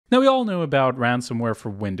Now, we all know about ransomware for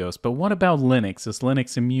Windows, but what about Linux? Is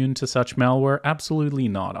Linux immune to such malware? Absolutely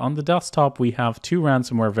not. On the desktop, we have two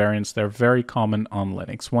ransomware variants that are very common on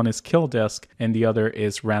Linux. One is Killdisk, and the other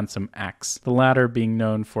is RansomX, the latter being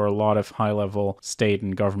known for a lot of high-level state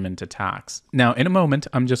and government attacks. Now, in a moment,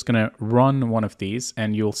 I'm just going to run one of these,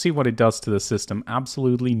 and you'll see what it does to the system.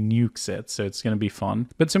 Absolutely nukes it, so it's going to be fun.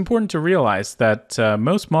 But it's important to realize that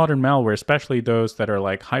most modern malware, especially those that are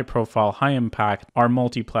like high-profile, high-impact, are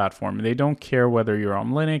multi-platform. They don't care whether you're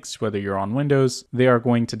on Linux, whether you're on Windows, they are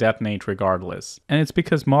going to detonate regardless. And it's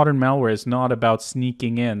because modern malware is not about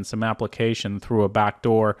sneaking in some application through a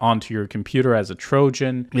backdoor onto your computer as a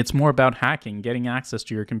Trojan. It's more about hacking, getting access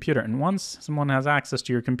to your computer. And once someone has access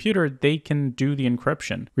to your computer, they can do the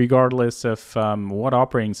encryption, regardless of what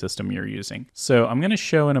operating system you're using. So I'm going to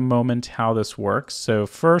show in a moment how this works. So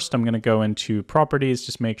first, I'm going to go into properties,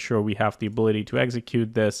 just make sure we have the ability to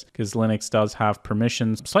execute this, because Linux does have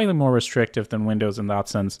permissions, slightly more restrictive than Windows in that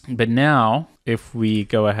sense. But now, if we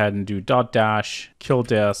go ahead and do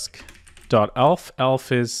 /killdisk.elf.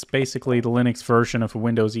 Elf is basically the Linux version of a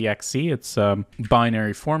Windows exe. It's a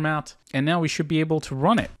binary format. And now we should be able to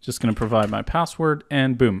run it. Just going to provide my password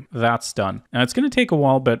and boom, that's done. Now it's going to take a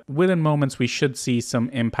while, but within moments we should see some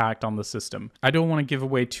impact on the system. I don't want to give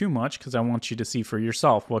away too much because I want you to see for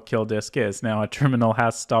yourself what Killdisk is. Now a terminal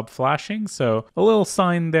has stopped flashing, so a little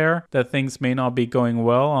sign there that things may not be going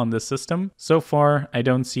well on the system. So far, I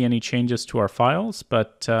don't see any changes to our files,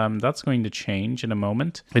 but that's going to change in a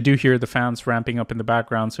moment. I do hear the fans ramping up in the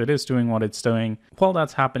background, so it is doing what it's doing. While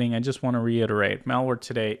that's happening, I just want to reiterate, malware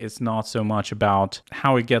today is not so much about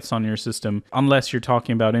how it gets on your system, unless you're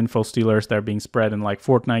talking about info stealers that are being spread in like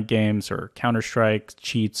Fortnite games or Counter-Strike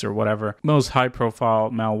cheats or whatever. Most high-profile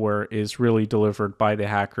malware is really delivered by the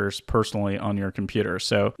hackers personally on your computer.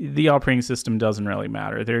 So the operating system doesn't really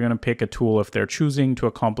matter. They're going to pick a tool if they're choosing to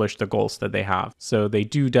accomplish the goals that they have. So they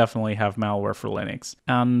do definitely have malware for Linux.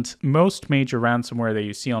 And most major ransomware that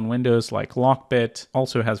you see on Windows, like Lockbit,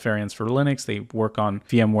 also has variants for Linux. They work on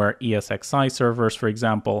VMware ESXi servers, for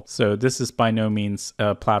example. So this is by no means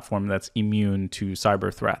a platform that's immune to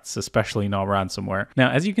cyber threats, especially not ransomware.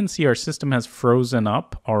 Now, as you can see, our system has frozen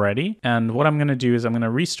up already. And what I'm going to do is I'm going to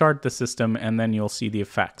restart the system, and then you'll see the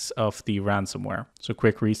effects of the ransomware. So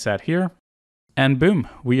quick reset here. And boom,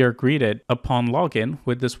 we are greeted upon login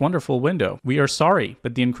with this wonderful window. We are sorry,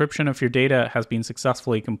 but the encryption of your data has been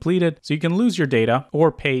successfully completed, so you can lose your data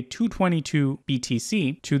or pay 222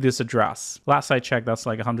 BTC to this address. Last I checked, that's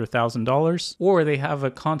like $100,000, or they have a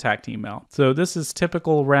contact email. So this is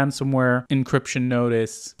typical ransomware encryption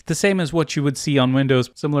notice. The same as what you would see on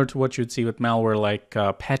Windows, similar to what you'd see with malware like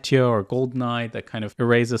Petya or GoldenEye that kind of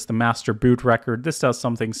erases the master boot record. This does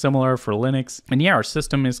something similar for Linux. And yeah, our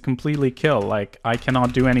system is completely killed. Like, I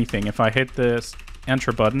cannot do anything. If I hit this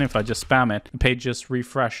enter button, if I just spam it, the page just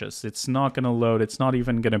refreshes. It's not going to load. It's not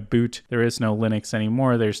even going to boot. There is no Linux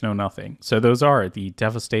anymore. There's no nothing. So those are the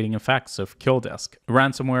devastating effects of Killdisk,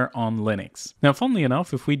 ransomware on Linux. Now, funnily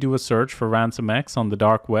enough, if we do a search for RansomX on the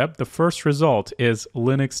dark web, the first result is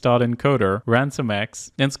linux.encoder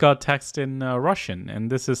RansomX, and it's got text in Russian,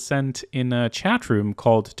 and this is sent in a chat room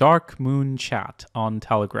called Dark Moon Chat on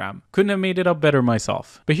Telegram. Couldn't have made it up better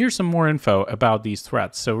myself. But here's some more info about these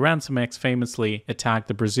threats. So RansomX famously attacked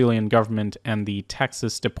the Brazilian government and the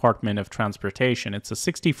Texas Department of Transportation. It's a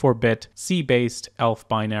 64-bit C-based ELF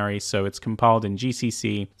binary, so it's compiled in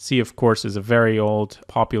GCC. C, of course, is a very old,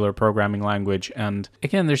 popular programming language, and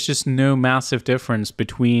again, there's just no massive difference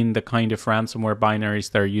between the kind of ransomware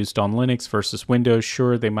binaries that are used on Linux versus Windows.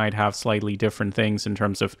 Sure, they might have slightly different things in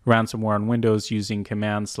terms of ransomware on Windows using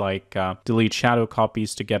commands like delete shadow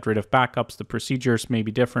copies to get rid of backups. The procedures may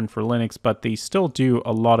be different for Linux, but they still do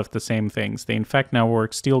a lot of the same things. They infect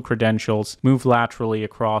networks, steal credentials, move laterally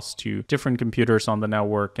across to different computers on the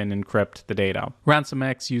network, and encrypt the data.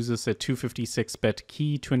 RansomX uses a 256-bit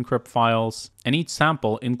key to encrypt files, and each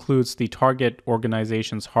sample includes the target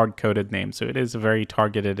organization's hard-coded name, so it is a very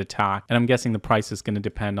targeted attack, and I'm guessing the price is going to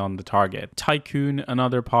depend on the target. Tycoon,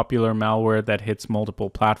 another popular malware that hits multiple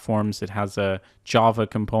platforms. It has a Java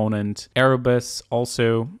component. Erebus,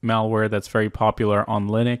 also malware that's very popular on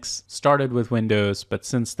Linux. Started with Windows, but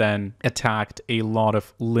since then attacked a lot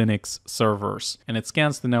of Linux servers. And it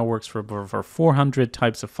scans the networks for over 400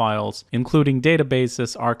 types of files, including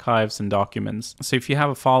databases, archives, and documents. So if you have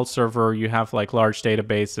a file server, you have like large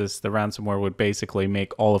databases, the ransomware would basically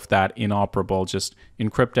make all of that inoperable. Just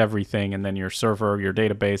encrypt everything, and then your server, your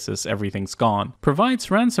databases, everything's gone. Provides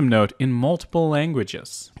ransom note in multiple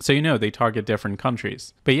languages. So you know they target different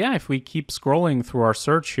countries. But yeah, if we keep scrolling through our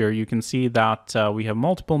search here, you can see that we have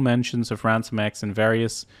multiple mentions of RansomX in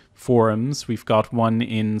various forums. We've got one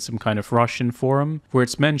in some kind of Russian forum where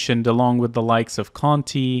it's mentioned along with the likes of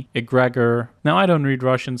Conti, Egregor. Now, I don't read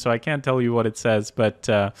Russian, so I can't tell you what it says, but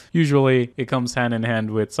usually it comes hand in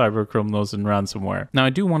hand with cybercriminals and ransomware. Now, I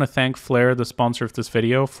do want to thank Flare, the sponsor of this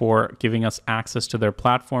video, for giving us access to their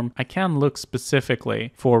platform. I can look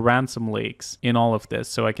specifically for ransom leaks in all of this,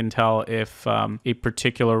 so I can tell if a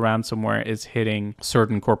particular ransomware is hitting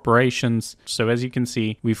certain corporations. So as you can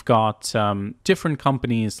see, we've got different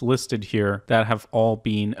companies listed here that have all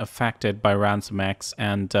been affected by RansomX,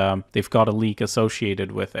 and they've got a leak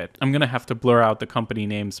associated with it. I'm going to have to blur out the company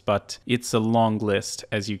names, but it's a long list,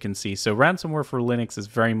 as you can see. So ransomware for Linux is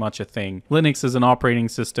very much a thing. Linux as an operating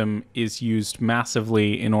system is used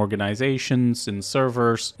massively in organizations, in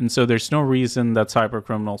servers, and so there's no reason that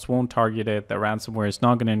cybercriminals won't target it, that ransomware is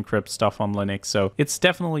not going to encrypt stuff on Linux. So it's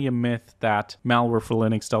definitely a myth that malware for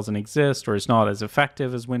Linux doesn't exist or is not as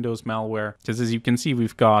effective as Windows malware, because as you can see,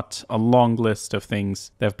 we've got a long list of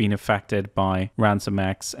things that have been affected by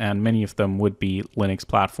RansomX, and many of them would be Linux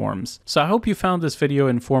platforms. So I hope you found this video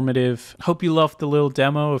informative. Hope you loved the little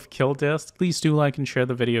demo of Killdisk. Please do like and share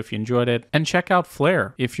the video if you enjoyed it, and check out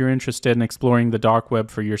Flare if you're interested in exploring the dark web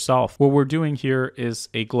for yourself. What we're doing here is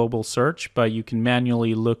a global search, but you can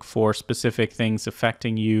manually look for specific things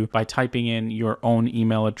affecting you by typing in your own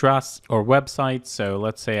email address or website. So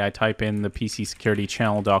let's say I type in the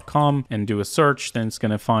pcsecuritychannel.com and do a search, then it's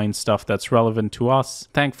going to find stuff that's relevant to us.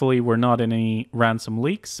 Thankfully, we're not in any ransom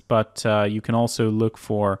leaks, but you can also look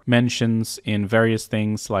for mentions in various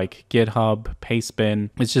things like GitHub, Pastebin.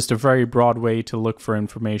 It's just a very broad way to look for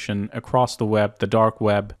information across the web, the dark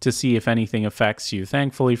web, to see if anything affects you.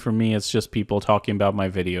 Thankfully for me, it's just people talking about my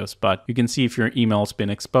videos, but you can see if your email's been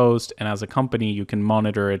exposed, and as a company, you can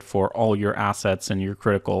monitor it for all your assets and your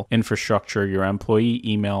critical infrastructure, your employee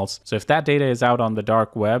emails. So if that data is out on the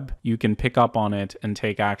dark web, you can pick up on it and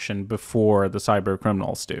take action before the cyber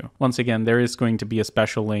criminals do. Once again, there is going to be a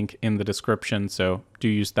special link in the description, so do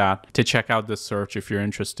use that to check out this search if you're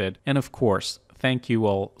interested. And of course, thank you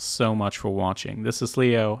all so much for watching. This is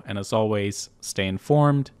Leo, and as always, stay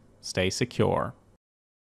informed, stay secure.